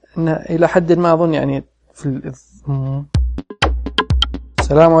إلى حد ما أظن يعني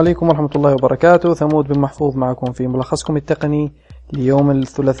السلام عليكم ورحمة الله وبركاته. ثمود بن محفوظ معكم في ملخصكم التقني ليوم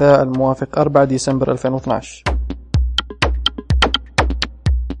الثلاثاء الموافق 4 ديسمبر 2012.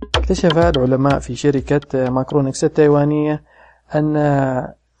 اكتشف العلماء في شركة ماكرونكس التايوانية أن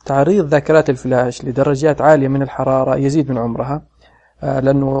تعريض ذاكرات الفلاش لدرجات عالية من الحرارة يزيد من عمرها،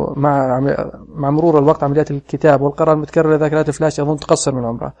 لأنه مع مرور الوقت عمليات الكتاب والقراءة المتكررة لذاكرات الفلاش أظن تقصر من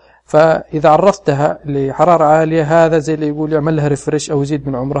عمرها، فإذا عرضتها لحرارة عالية هذا زي اللي يقول يعمل لها ريفرش أو يزيد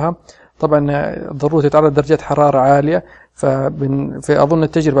من عمرها. طبعا ضروري تتعرض لدرجات حرارة عالية، فأظن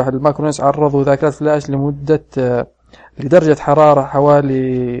التجربة الماكرونكس عرضوا ذاكرات فلاش لدرجة حرارة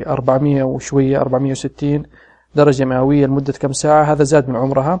حوالي 400 وشوية 460 درجة مئوية لمدة كم ساعة، هذا زاد من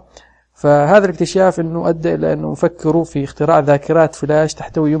عمرها. فهذا الاكتشاف انه ادى الى انه فكروا في اختراع ذاكرات فلاش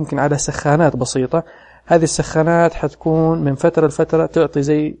تحتوي يمكن على سخانات بسيطة. هذه السخانات حتكون من فترة لفترة تعطي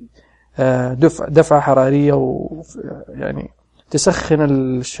زي دفعة حرارية، ويعني تسخن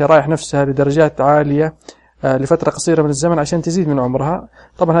الشرائح نفسها لدرجات عالية لفترة قصيرة من الزمن عشان تزيد من عمرها.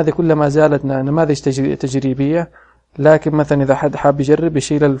 طبعا هذه كلها ما زالت نماذج تجريبية، لكن مثلا اذا حد حاب يجرب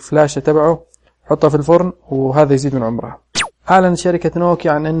يشيل الفلاشة تبعه يحطها في الفرن وهذا يزيد من عمرها. أعلن شركة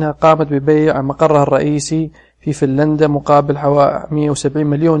نوكيا عن أنها قامت ببيع مقرها الرئيسي في فنلندا مقابل حوالي 170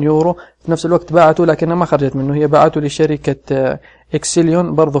 مليون يورو. في نفس الوقت باعته، لكنها ما خرجت منه، هي باعته لشركة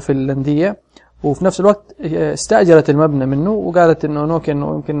إكسيليون برضو فنلندية، وفي نفس الوقت استأجرت المبنى منه، وقالت أنه نوكيا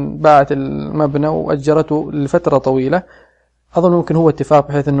أنه يمكن باعت المبنى وأجرته لفترة طويلة. أظن ممكن هو اتفاق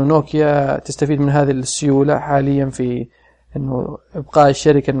بحيث أنه نوكيا تستفيد من هذه السيولة حاليا في انه ابقاء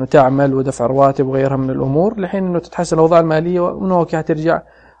الشركة انه تعمل ودفع رواتب وغيرها من الامور، لحين انه تتحسن الاوضاع المالية ونوكيا هترجع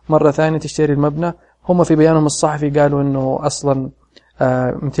مرة ثانية تشتري المبنى. هم في بيانهم الصحفي قالوا انه اصلا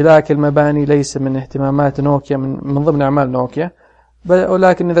امتلاك المباني ليس من اهتمامات نوكيا، من ضمن اعمال نوكيا،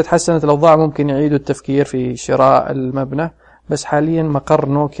 ولكن اذا تحسنت الاوضاع ممكن يعيدوا التفكير في شراء المبنى. بس حاليا مقر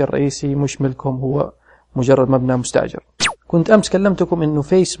نوكيا الرئيسي مش ملكهم، هو مجرد مبنى مستأجر. كنت امس كلمتكم انه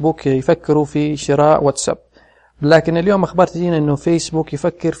فيسبوك يفكروا في شراء واتساب، لكن اليوم أخبار تجينا أنه فيسبوك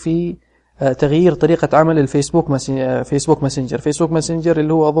يفكر في تغيير طريقة عمل الفيسبوك فيسبوك ماسنجر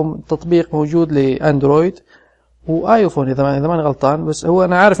اللي هو أظن تطبيق موجود لأندرويد وآيفون إذا ما أنا غلطان، بس هو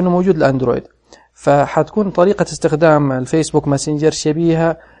أنا عارف أنه موجود لأندرويد. فحتكون طريقة استخدام الفيسبوك ماسنجر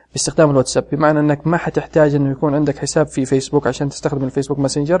شبيهة باستخدام الواتساب، بمعنى أنك ما حتحتاج أنه يكون عندك حساب في فيسبوك عشان تستخدم الفيسبوك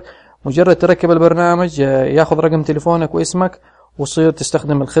ماسنجر، مجرد تركب البرنامج ياخذ رقم تليفونك واسمك وصير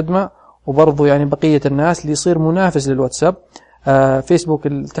تستخدم الخدمة. وبرضو يعني بقية الناس اللي يصير منافس للواتساب. فيسبوك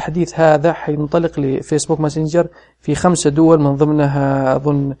التحديث هذا حينطلق لفيسبوك ماسنجر في 5 دول، من ضمنها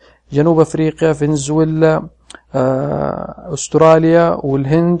أظن جنوب أفريقيا، فنزويلا، أستراليا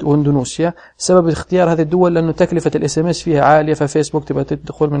والهند واندونيسيا. سبب اختيار هذه الدول لأنه تكلفة الاس ام اس فيها عالية، ففيسبوك تبغى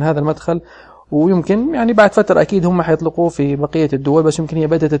تدخل من هذا المدخل، ويمكن يعني بعد فترة أكيد هم حيطلقوه في بقية الدول، بس يمكن هي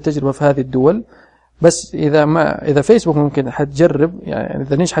بدأت التجربة في هذه الدول. بس إذا فيسبوك ممكن حتجرب، يعني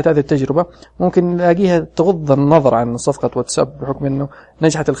إذا نجحت هذه التجربة ممكن نلاقيها تغض النظر عن صفقة واتساب، بحكم إنه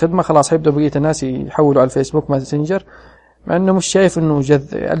نجحت الخدمة خلاص حيبدأ بقية الناس يحولوا على الفيسبوك ماسنجر، مع إنه مش شايف إنه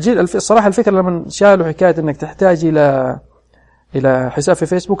الصراحة الفكرة لما شالوا حكاية إنك تحتاج إلى حساب في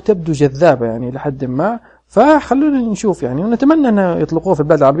فيسبوك تبدو جذابة يعني لحد ما. فخلونا نشوف يعني، ونتمنى أن يطلقوها في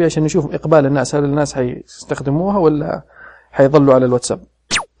البلاد العربية عشان نشوف إقبال الناس، هل الناس حيستخدموها ولا حيظلوا على الواتساب.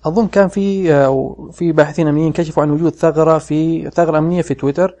 أظن كان في باحثين أمنيين كشفوا عن وجود ثغرة أمنية في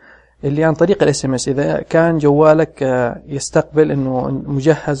تويتر، اللي عن طريق الاس ام اس إذا كان جوالك يستقبل إنه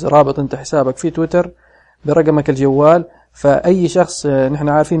مجهز رابط أنت حسابك في تويتر برقمك الجوال، فأي شخص نحن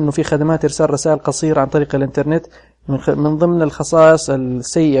عارفين إنه في خدمات إرسال رسائل قصيرة عن طريق الإنترنت. من ضمن الخصائص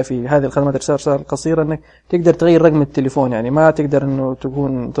السيئة في هذه الخدمات إرسال الرسائل القصيرة إنك تقدر تغير رقم التليفون، يعني ما تقدر إنه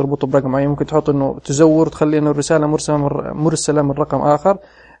تكون تربطه برقم معين، ممكن تحط إنه تزور تخلي إنه الرسالة مرسلة من رقم آخر.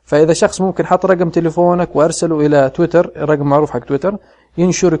 فإذا شخص ممكن حط رقم تليفونك وأرسله إلى تويتر، الرقم معروف حق تويتر،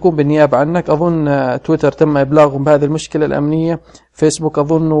 ينشر يكون بالنيابة عنك. أظن تويتر تم إبلاغهم بهذه المشكلة الأمنية، فيسبوك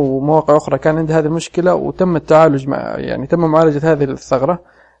أظن ومواقع أخرى كان عندها هذه المشكلة وتم التعالج يعني تم معالجة هذه الثغرة،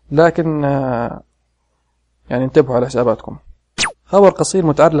 لكن يعني انتبهوا على حساباتكم. خبر قصير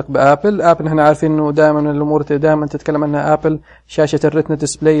متعلق بآبل. نحن عارفين إنه دائما الأمور دائما تتكلم عنها آبل، شاشة الريتنا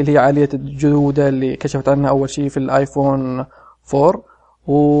ديسبلاي اللي هي عالية الجودة اللي كشفت عنها أول شيء في الآيفون 4،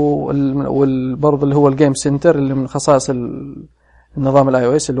 وبرضه اللي هو الجيم سنتر اللي من خصائص النظام الاي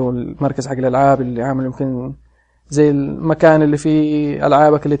او اس، اللي هو المركز حق الالعاب اللي عامل يمكن زي المكان اللي فيه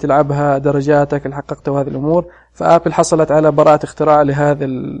العابك اللي تلعبها، درجاتك اللي حققتها وهذه الامور. فابل حصلت على براءة اختراع لهذا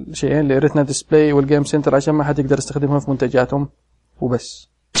الشيئين، للريتنا ديسبلاي والجيم سنتر، عشان ما حد يقدر يستخدمهم في منتجاتهم وبس.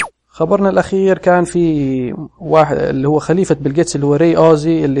 خبرنا الأخير كان في واحد اللي هو خليفة بيل جيتس اللي هو ري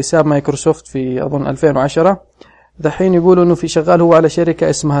أوزي اللي ساب مايكروسوفت في أظن 2010. دحين يقولوا إنه في شغال هو على شركة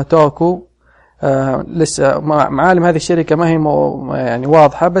اسمها توكو. لسه معالم هذه الشركة ما هي يعني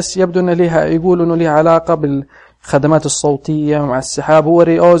واضحة، بس يبدو إنه لها، يقولوا إنه لها علاقة بالخدمات الصوتية مع السحاب. هو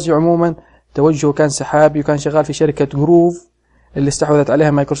ري أوزي عموما توجهه كان سحابي، وكان شغال في شركة جروف اللي استحوذت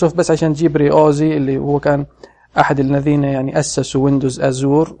عليها مايكروسوفت بس عشان تجيب ري أوزي اللي هو كان أحد الذين يعني أسسوا ويندوز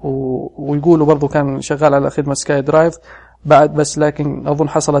أزور، ويقولوا برضو كان شغال على خدمة سكاي درايف بعد، بس لكن أظن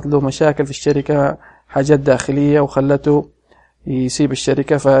حصلت له مشاكل في الشركة، حاجات داخلية وخلته يسيب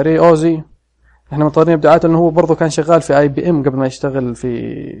الشركة. فري أوزي احنا مضطرين بدعاته انه هو برضو كان شغال في IBM قبل ما يشتغل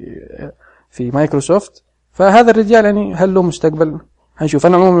في مايكروسوفت. فهذا الرجال يعني هل له مستقبل؟ هنشوف.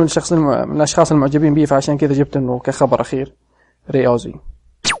 انا عموما من الاشخاص المعجبين به، فعشان كذا جبت انه كخبر اخير ري أوزي.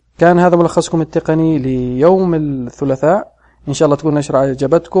 كان هذا ملخصكم التقني ليوم الثلاثاء. إن شاء الله تكون نشرة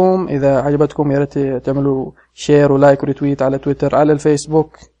عجبتكم. إذا عجبتكم يا ريت تعملوا شير ولايك وريتويت على تويتر، على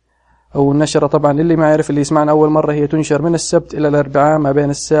الفيسبوك. أو النشرة طبعا اللي ما يعرف، اللي يسمعنا أول مرة، هي تنشر من السبت إلى الأربعاء ما بين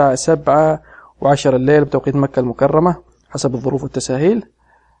الساعة 7 و10 الليل بتوقيت مكة المكرمة حسب الظروف والتساهيل.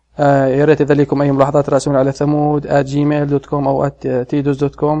 يا ريت إذا لكم أي ملاحظات راسلونا على ثمود@gmail.com أو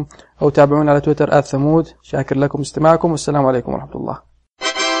 @tidos.com أو تابعونا على تويتر @ثمود. شاكر لكم استماعكم، والسلام عليكم ورحمة الله.